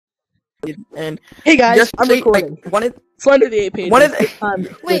And hey guys, just I'm say, recording. Like, Slender the 8 page.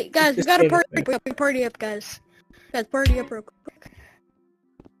 Wait, guys, we gotta party up, guys. Guys, party up real quick.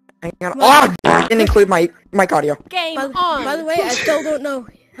 hang on. Oh, I didn't include my mic audio. Game on. By the way, I still don't know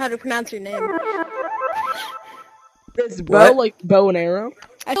how to pronounce your name. It's bow, like bow and arrow.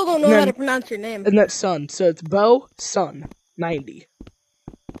 I still don't know how to pronounce your name. And that's sun, so it's Bowson90.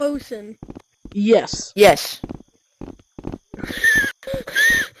 Bowson. Yes. Yes.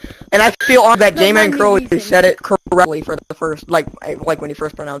 And I feel on that J Man Crow said it correctly for the first, like when he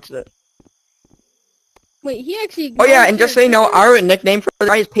first pronounced it. Wait, he actually. Oh yeah, and just so you know, our nickname for the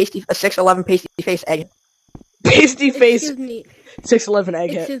guy is 6'11" pasty face egg. Pasty face. Excuse me. 6'11"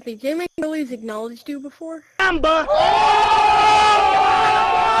 egghead. Excuse me. J Man Crow's acknowledged you before. Amber.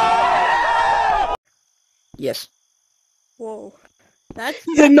 Yes. Whoa. That's.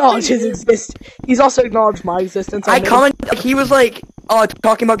 He's acknowledged his existence. He's also acknowledged my existence. I commented. He was like, "Oh,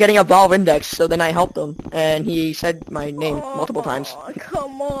 talking about getting a Valve Index," so then I helped him, and he said my name multiple times. Oh,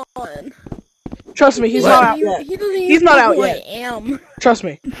 come on. Trust me, he's not out yet. He's not out yet. I am. Trust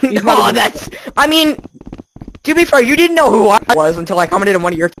me. He's not Oh, that's. I mean, to be fair, you didn't know who I was until I commented on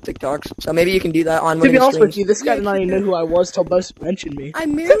one of your TikToks, so maybe you can do that on one of your streams. To be honest with you, this guy did not even know who I was till Bowson mentioned me. I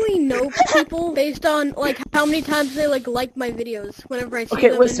merely know people based on like how many times they like my videos whenever I see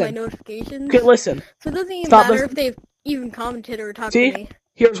them in my notifications. Okay, listen. So it doesn't even matter if they've even commented or talked to me.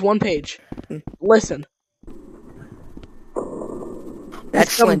 Here's one page. Listen.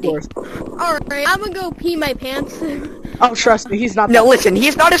 That's Slendy. Alright, I'm gonna go pee my pants. Oh, trust me, he's not. No, listen,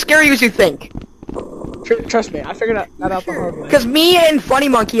 he's not as scary as you think. Trust me, I figured that out the hard way. Because me and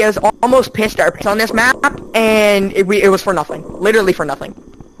FunneMonke has almost pissed our pants on this map, and it was for nothing. Literally for nothing.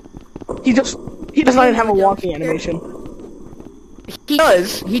 He does not even have a walking animation. He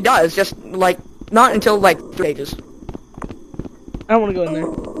does, just, like, not until, like, 3 pages. I don't want to go in there.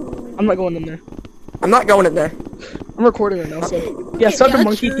 I'm not going in there. I'm not going in there. I'm recording right now, so... Yeah, sub to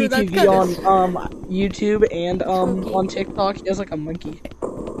MonkeTTV on, YouTube and, on TikTok. He has, like, a monkey.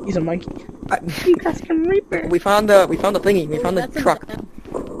 He's a monkey. We found the thingy. We found the truck.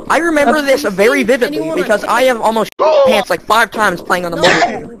 I remember this very vividly because I have almost pants like 5 times playing on the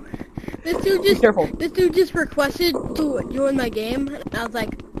mobile. This dude just requested to join my game, and I was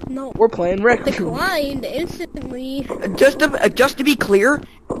like, no. We're playing Rick. Declined instantly. Just to be clear,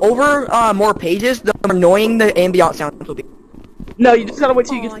 over more pages, the more annoying the ambient sound will be. No, you just gotta wait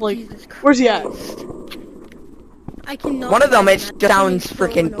till you get to, like, where's he at? I cannot. One of them, it sounds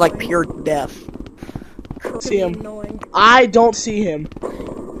freaking like pure death. See him. I don't see him.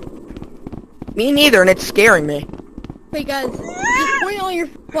 Me neither, and it's scaring me. Wait, guys, just point all your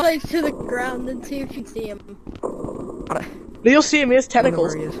flashlights to the ground and see if you see him. You'll see him. He has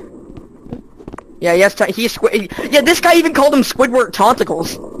tentacles. He is. Yeah, yes, he's squid. Yeah, this guy even called him Squidward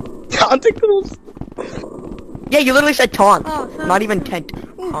Tauntacles. Tauntacles? Yeah, you literally said taunt, not even tent.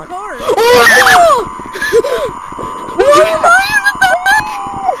 Taunt.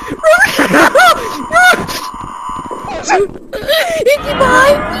 Is he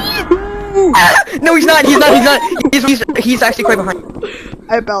behind me? No, he's not. He's actually quite behind.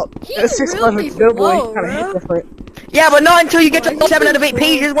 I about 6'11" billboy kind of hit different. Yeah, but not until you get to 7 out of 8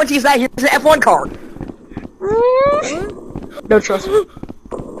 pages. Once he's that, here's an F1 car. No, trust me.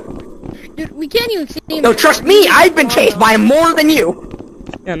 Dude, we can't even see him. No, trust me. I've been chased by him more than you.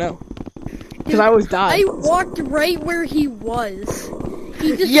 Yeah, no. Because I always died. I walked right where he was.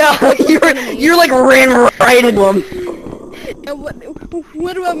 He just you're like ran right into him. And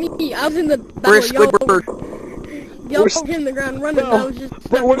what about me? I was in the battle. Where's Squidward? Y'all hit the ground running. I was just.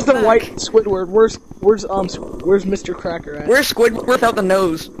 Where's the white Squidward? Where's Mr. Cracker at? Where's Squidward without the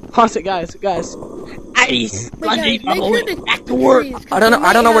nose? Pause it, guys. Ice. Back to work. I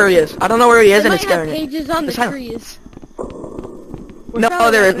don't know where he is. I don't know where he is, and it's scaring me. Pages on the trees.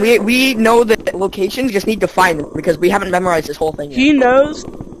 No, there is. We know the locations, just need to find them, because we haven't memorized this whole thing yet. He knows,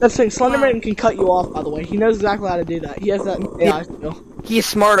 that's the thing, Slenderman can cut you off, by the way. He knows exactly how to do that. He has that AI skill. He's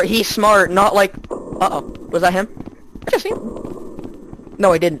smarter. He's smart, not like... Uh-oh. Was that him? I just seen him.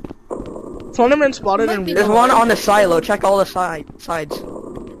 No, I didn't. Slenderman spotted and... There's one on the silo. Check all the sides.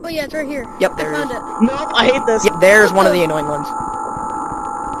 Oh yeah, it's right here. Yep, there I is. found it. Nope, I hate this. Yep, there's one of the annoying ones.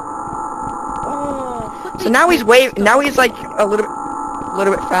 So now he's like a little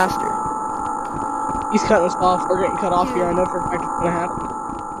bit faster. He's cutting us off. We're getting cut off here. I know for a fact it's gonna happen.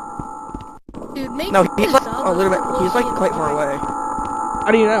 Dude, make no, he's like a little bit. He's like quite far away.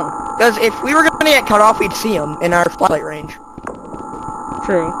 How do you know? Because if we were gonna get cut off, we'd see him in our flashlight range.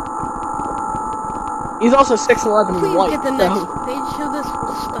 True. He's also 6'11" and white. Please get the next page so this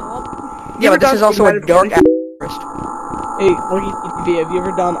will stop. Yeah, but this is also a dark forest. Hey, MonkeTTV, have you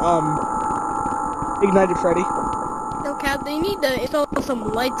ever done, Ignited Freddy? No, Cap, they need to install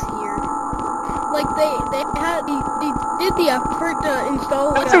some lights here. Like, they did the effort to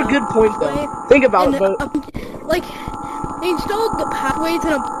install, like, that's a good point, though. Think about it, but... like, they installed the pathways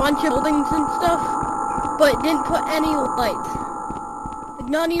in a bunch of buildings and stuff, but didn't put any lights. Like,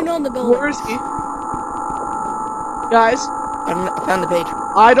 not even on the building. Where is he? Guys? I found the page.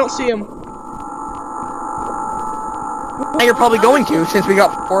 I don't see him. Now you're probably going to, since we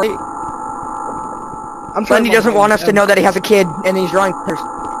got 4. I'm trying. Freddy doesn't want us to know that he has a kid, and he's drawing pictures.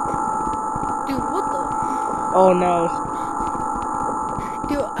 Dude, what the? Oh no.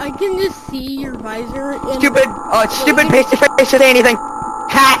 Dude, I can just see your visor. And Stupid face-to-face to say anything.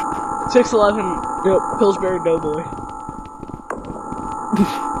 Ha! 6'11", Pillsbury Doughboy.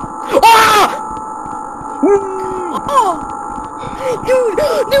 Ah! Oh!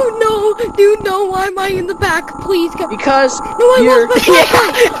 Dude, no, why am I in the back? Please, come. Because no, I lost my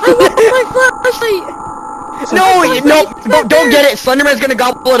flashlight! I lost my flashlight! No, don't get it. Slenderman's gonna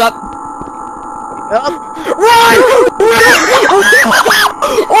gobble it up. Up. Run!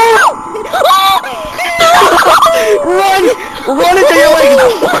 Run until your legs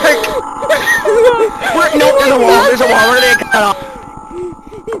don't work! No, there's a wall, we're gonna get cut off.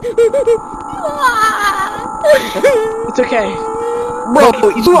 It's okay. Bro,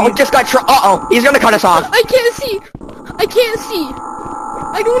 you just got he's gonna cut us off. I can't see! I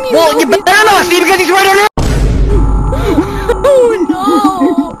don't even know. Well, you better not see because he's right under. Oh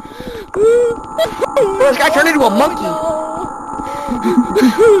no! This guy turned into a monkey.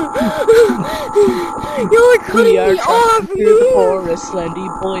 You're cutting me off, through the forest, Slendy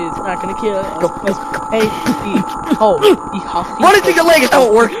boy is not gonna kill us. Run into your legs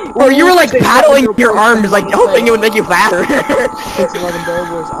don't work. Bro, you were like paddling your arms, like hoping it would make you faster. Look,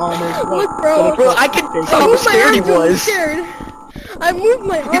 bro, I can tell how scared he was. I moved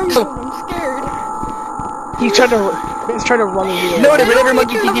my arms, but I'm scared. He's trying to run into you. No, whenever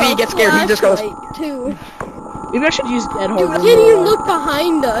MonkeTTV gets scared, he just goes. Maybe I should use Dead Hard. Dude, I can't even look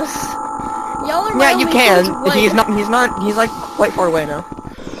behind us. Y'all are yeah, you can. He's like quite far away now.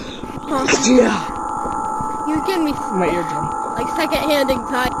 Huh. Yeah. You're giving me my eardrum. Like second-hand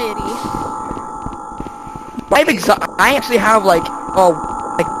anxiety. I actually have like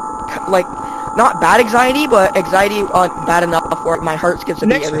not bad anxiety, but anxiety bad enough where my heart skips a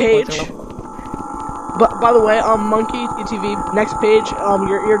beat every page. once in a while. But by the way, MonkeTTV, next page,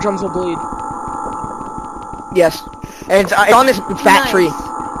 your eardrums will bleed. Yes, and it's on this fat tree.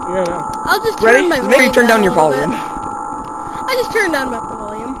 Yeah. I'll just turn my volume. Maybe turn down your volume. I just turned down my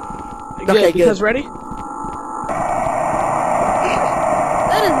volume. Okay, good. Ready?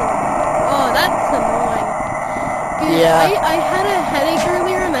 That's annoying. Dude, yeah. I had a headache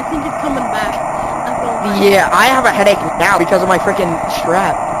earlier, and I think it's coming back. Yeah, I have a headache now because of my freaking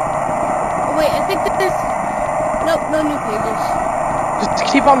strap. Oh, wait, I think that there's... Nope, no new pages. Just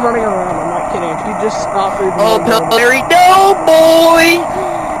keep on running around, I'm not kidding. If you just stop reading... Oh, Pillsbury Doughboy!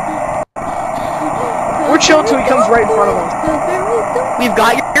 We're chill till he comes right in front of us. We've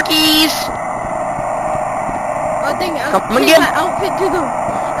got your keys! I think I'll Come change again. my outfit to the...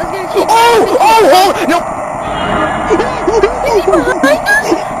 I was gonna change Oh, no! Is he behind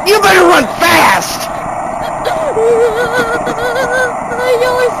us? You better run fast!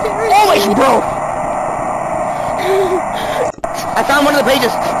 Y'all are scary. Always, bro! I found one of the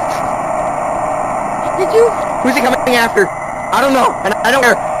pages. Did you? Who's he coming after? I don't know, and I don't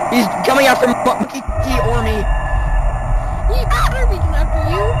care. He's coming after Monkey or me. He better be coming after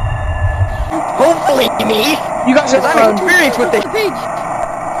you. Hopefully me. You guys have I'm experienced with this.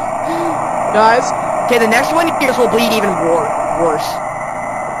 Guys. Okay, the next one yours will bleed even worse.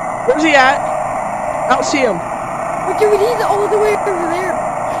 Where's he at? I don't see him. Oh, dude, he's all the way over there.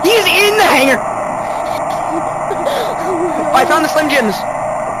 He's in the hangar. I found the Slim Jims.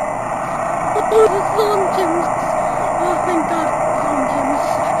 Oh, the Slim Jims. Oh, thank God, Slim Jims.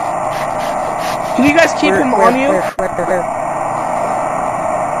 Can you guys keep him on you? Where?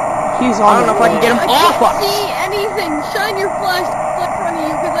 He's on. I don't know if I can get him off us. I can't see anything. Shine your flashlight in front of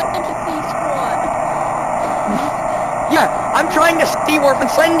you because I can't see squat. Yeah, I'm trying to see where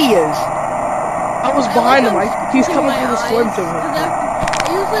Slendy is. I was behind him. He's coming through the Slim Jim. I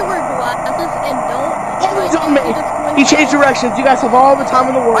usually wear glasses and don't. Oh, he's on me. He changed directions. You guys have all the time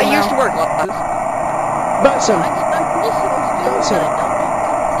in the world. I used to wear glasses. Bowson. I'm just supposed to, but I don't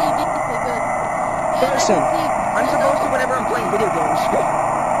see decently good. Bowson. I'm supposed to whenever I'm playing video games.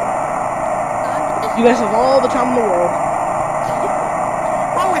 You guys have all the time in the world.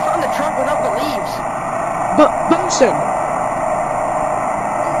 Oh, we found the trunk without the leaves. But Bowson,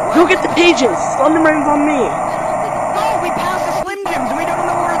 go get the pages. Slenderman's on me. Oh, we passed the Slim Jim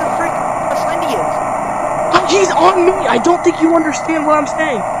He's on me! I don't think you understand what I'm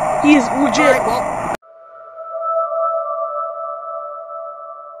saying. He is legit. Alright, well.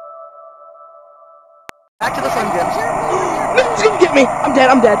 Back to the sun gyms. No, he's gonna get me! I'm dead,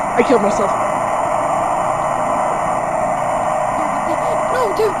 I'm dead. I killed myself. No,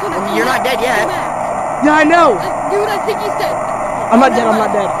 dude, come on. You're not dead yet. Yeah, I know! Dude, I think he's dead. I'm not dead, I'm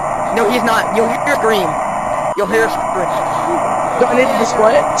not dead. No, he's not. You'll hear a scream. You'll hear a scream. Do I need to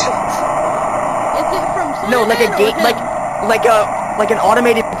display it? Is it from No, like a Slenderman gate, or him? like an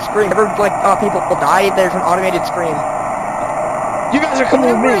automated scream. Whenever people will die, there's an automated scream. You guys are coming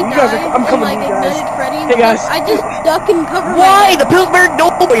with me. You guys are. I'm coming with you guys. Hey guys. I just duck and cover. Why? The Pillsbury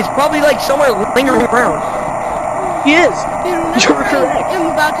Doughboy is probably like somewhere lingering around. He is. Dude, You're correct. I'm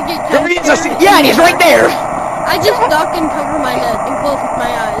about to get There he is. I see. Yeah, and he's right there. I just duck and cover my head and close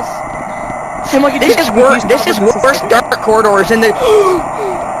my eyes. This is worse. This is worse dark corridors in the.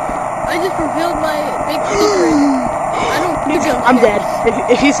 I just revealed my big secret. I don't do jump I'm scares.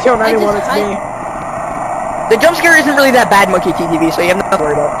 dead. If he's killing anyone, it's me. The jump scare isn't really that bad, MonkeTTV, so you have nothing to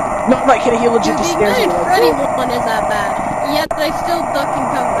worry about. No, I'm not kidding. He legit just scares me. Freddy one is that bad. Yet I still duck and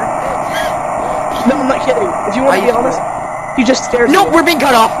cover. No, I'm not kidding. If you want to be honest, he just stares. No, we're being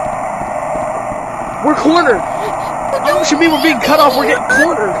cut off. We're cornered. What should mean we're being cut off? We're getting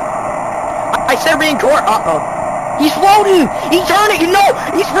cornered. I said we're being cornered. Uh-oh. He's floating. He's turning. No,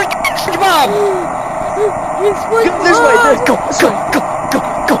 he's freaking SpongeBob. He's Go this way. Go,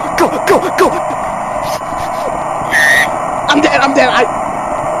 go. I'm dead. I'm dead.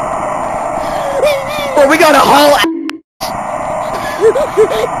 Oh, we got a whole.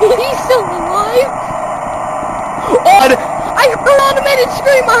 He's still alive. On. I heard an automated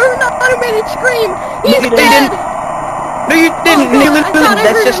scream. I heard an automated scream. He's No, you dead. didn't. No, you didn't. Oh, God, I thought I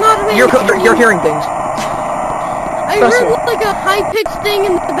That's heard just an automated you're hearing things. I heard like a high-pitched thing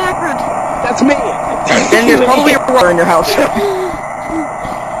in the background. That's me. Then there's probably a roar in your house.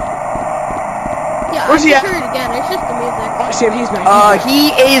 Yeah, Where's he I at? heard it again. It's just the music. Oh, I see him. He's back.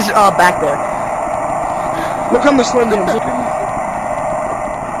 He is back there. Look on the Slim Jims. Look.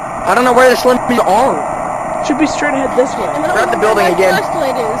 I don't know where the Slim Jims are. Should be straight ahead this way. And I We're at don't the know building where my again.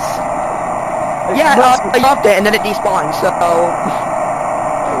 flashlight is. Yeah, I dropped it and then it despawned. So. No,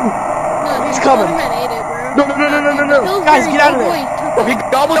 He's dude, coming. Slenderman ate it, bro. No. Guys, get out of there. Oh, he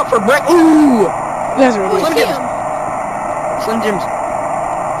gobbled up for break. Ooh. You guys are Oh, I Slim see Jims. him. Slim Jims.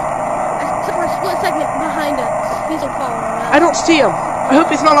 I saw for a split second behind us. He's a following us. I don't see him. I hope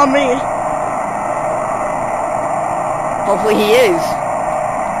he's not on me. Hopefully he is.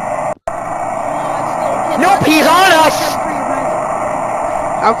 Oh, Nope, he's on us.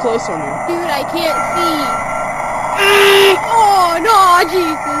 How close on you? Dude, I can't see. Oh, no,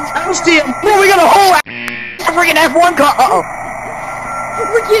 Jesus. I don't see him. Oh, we got a whole freaking F1 car. Uh-oh.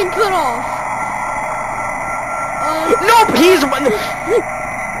 We're getting cut off. Nope, he's. I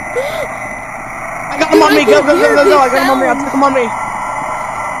got him on me. Go. I got him on me. I took him on me.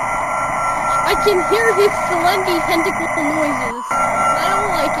 I can hear his slendy tentacle noises. I don't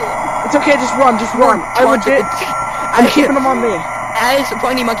like it. It's okay. Just run. I legit. I'm keeping him on me. As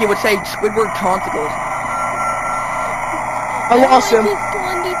FunneMonke would say, Squidward tentacles. I lost him. His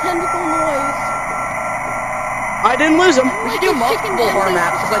slendy tentacle noise. I didn't lose him. We should do multiple horror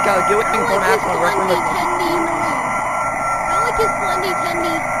maps, just like doing horror maps on regular. I like his slendy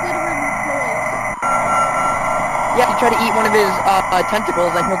tendy Squidward noise. Yeah, you try to eat one of his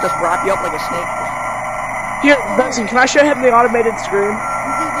tentacles, and he'll just wrap you up like a snake. Here, Bowson, can I show him the automated screen?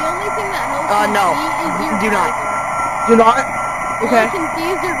 The only thing that helps No. me is your Do not. visor. Do not? Okay. All I can see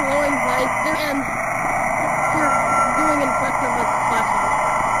is your glowing visor and you're doing in front of a flashlight.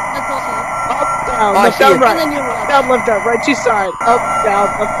 That's all I see. Up, down, Oh, I left, see down, it. right. And then you're right. Down, left, down, right, two side. Up,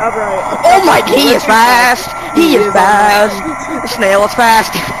 down, left, down, right. Up, Oh down, my, right, he is two side. fast! He is fast! The snail is fast!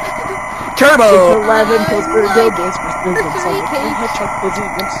 Turbo! 11 Pillsbury Doughboys for For 3K. Hedgehog busy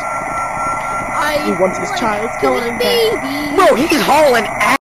once. I He wants his like child killing going babies. Bro, he's hauling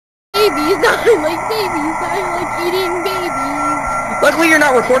ass! Babies, I like babies. I like eating babies. Luckily you're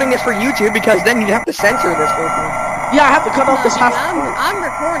not recording this for YouTube, because then you'd have to censor this whole thing. Yeah, I have to cut off this half. I'm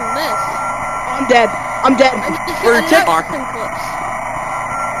recording this. I'm dead. I'm dead. I'm just For gonna TikTok. some clips.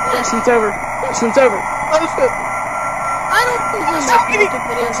 It's over. It's over. I don't think we make YouTube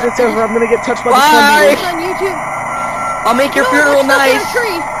videos. It's over. I'm gonna get touched by the Bye. Slendy. On YouTube. I'll make your No, funeral that's stuck in nice! a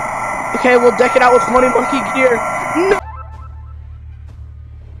tree. Okay, we'll deck it out with FunneMonke gear. No.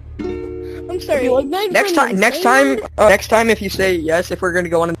 I'm sorry. Next time, if you say yes, if we're gonna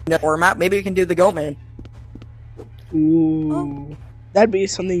go on a horror map, maybe we can do the Goat Man. Ooh. That'd be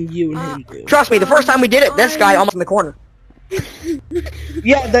something you and him do. Trust me, the first time we did it, this guy almost in the corner.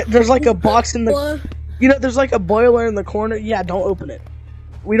 Yeah, there's like a box in the... You know, there's like a boiler in the corner. Yeah, don't open it.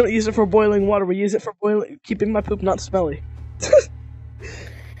 We don't use it for boiling water. We use it for keeping my poop not smelly.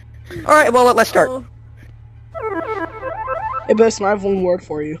 Alright, well, let's start. Oh. Hey, Bowson, I have one word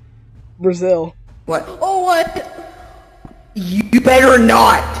for you. Brazil. What? Oh, what? You better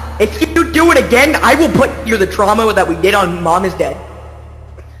not! If you do it again, I will put you the trauma that we did on Mom is Dead.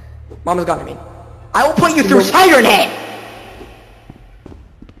 Mom is gone, I mean. I will put you through Siren Head!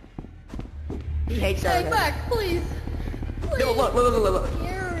 He hates Siren Stay Head. back, please. No, look.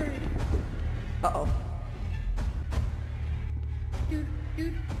 Here. Uh-oh. Dude.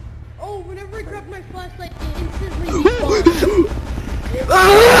 Oh, whenever I grab my flashlight, it instantly despawns.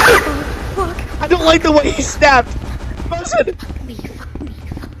 Fuck. I don't like the way he snapped. Bowson.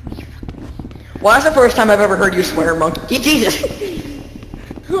 Well, that's the first time I've ever heard you swear, Monkey. Jesus.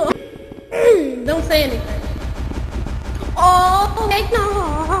 Don't say anything. Oh, heck no.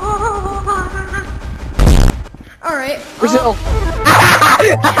 Alright. Brazil.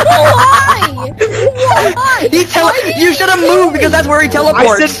 Why? You should have moved because that's where he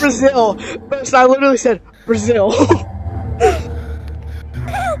teleports. I said Brazil. Bowson, I literally said Brazil.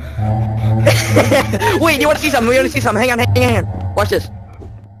 Wait, you want to see something? Hang on. Watch this.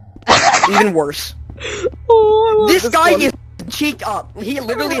 Even worse. Oh, This guy is cheeked up. He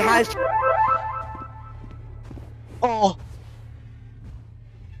literally has... Oh.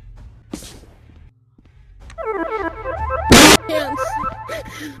 Pants.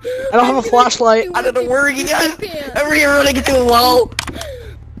 I don't have a flashlight. I don't know where he is. Pants. Over here running too low.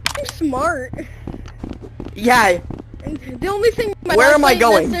 I'm smart. Yeah. The only thing my Where am I flashlight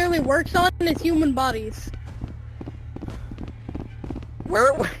going? necessarily works on is human bodies.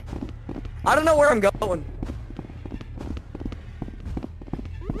 Where? I don't know where I'm going.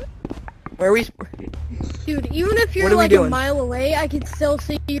 Where are we? Dude, even if you're What are we like a doing? mile away, I can still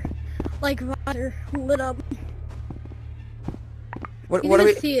see your, like, visor lit up. What You are can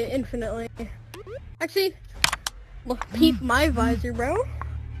we? see it infinitely. Actually, look, peep my visor, bro.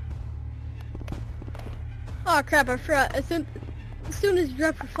 Oh crap, I forgot. As soon as you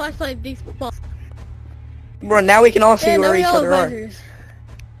drop your flashlight, these spots. Bro, now we can all see Yeah, now where we each all other have are. visors.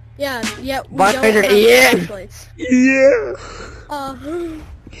 Yeah, we Visor, don't have yeah. flashlights. Yeah.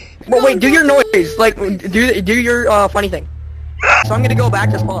 But wait, do your noise. Like, do your funny thing. So I'm gonna go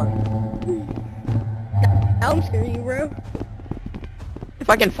back to spawn. I'm scaring you, bro. If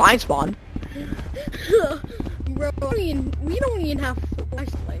I can find spawn. Bro, we don't even have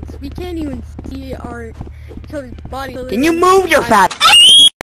flashlights. We can't even see each other's body. Can you move your fat?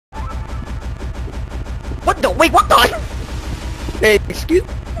 What the? Wait, what the? Hey, excuse.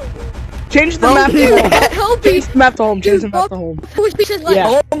 Change the Bro, map to home. Help me! Change the map to home. Change the map to home. Which we should like.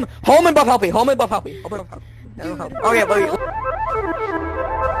 Yeah. Home and buff help me. Home and buff help me. Home and buff help me. Okay, but